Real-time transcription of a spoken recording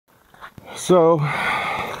So,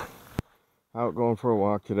 out going for a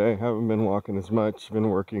walk today. Haven't been walking as much, been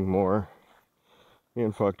working more,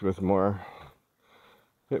 being fucked with more,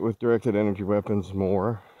 hit with directed energy weapons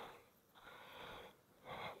more.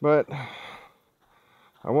 But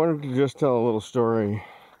I wanted to just tell a little story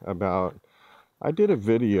about, I did a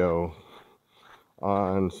video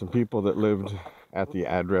on some people that lived at the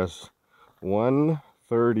address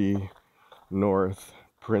 130 North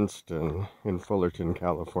Princeton in Fullerton,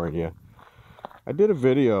 California. I did a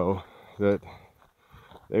video that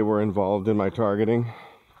they were involved in my targeting,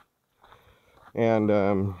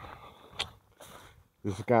 and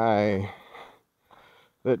this guy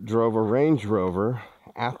that drove a Range Rover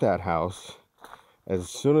at that house, as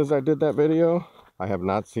soon as I did that video, I have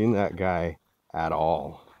not seen that guy at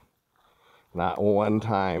all. Not one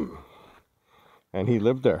time. And he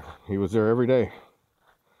lived there. He was there every day.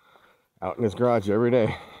 Out in his garage every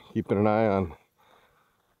day, keeping an eye on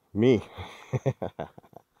me.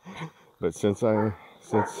 But since I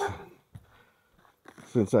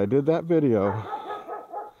did that video,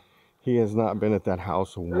 he has not been at that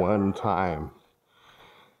house one time.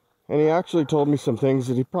 And he actually told me some things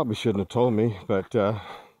that he probably shouldn't have told me, but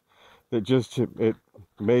it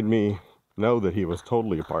made me know that he was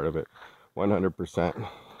totally a part of it, 100%.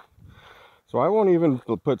 So I won't even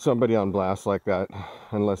put somebody on blast like that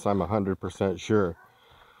unless I'm 100% sure.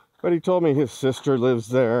 But he told me his sister lives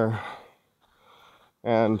there,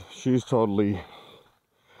 and she's totally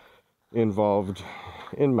involved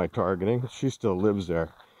in my targeting. She still lives there.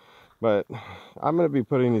 But I'm going to be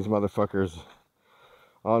putting these motherfuckers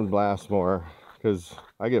on blast more, because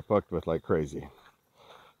I get fucked with like crazy.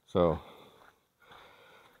 So,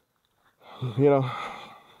 you know,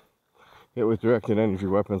 hit with directed energy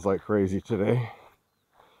weapons like crazy today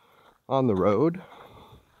on the road.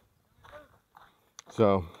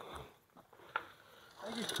 So,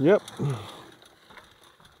 yep.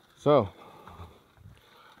 So,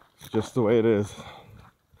 it's just the way it is.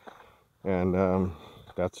 And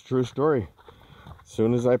that's a true story. As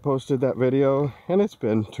soon as I posted that video, and it's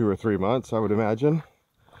been 2 or 3 months, I would imagine,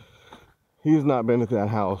 he's not been at that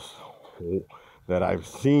house that I've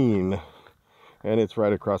seen, and it's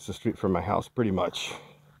right across the street from my house pretty much.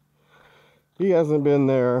 He hasn't been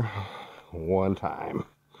there one time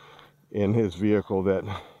in his vehicle that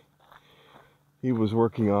he was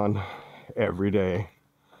working on every day,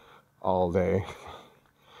 all day.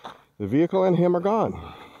 The vehicle and him are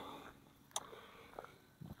gone.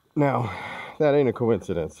 Now, that ain't a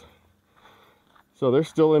coincidence. So they're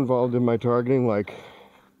still involved in my targeting like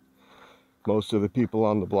most of the people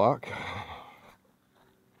on the block.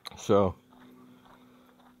 So,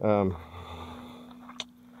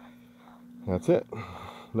 that's it.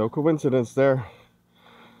 No coincidence there.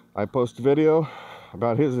 I post a video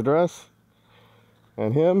about his address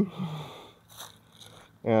and him,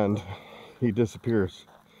 and he disappears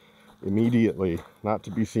immediately, not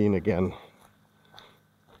to be seen again.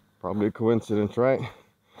 Probably a coincidence, right?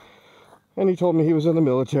 And he told me he was in the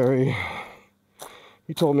military.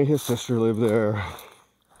 He told me his sister lived there,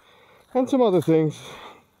 and some other things.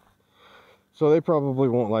 So they probably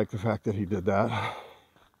won't like the fact that he did that.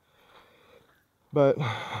 But,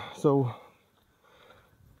 so,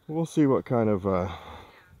 we'll see what kind of,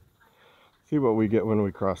 see what we get when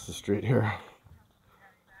we cross the street here.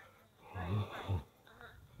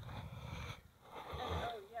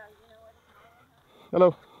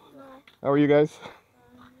 Hello. How are you guys?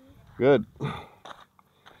 Good.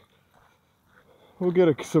 We'll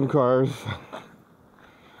get some cars.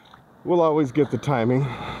 We'll always get the timing.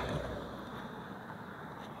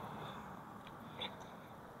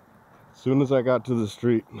 As soon as I got to the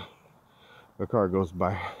street, a car goes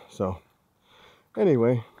by. So,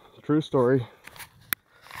 anyway, true story.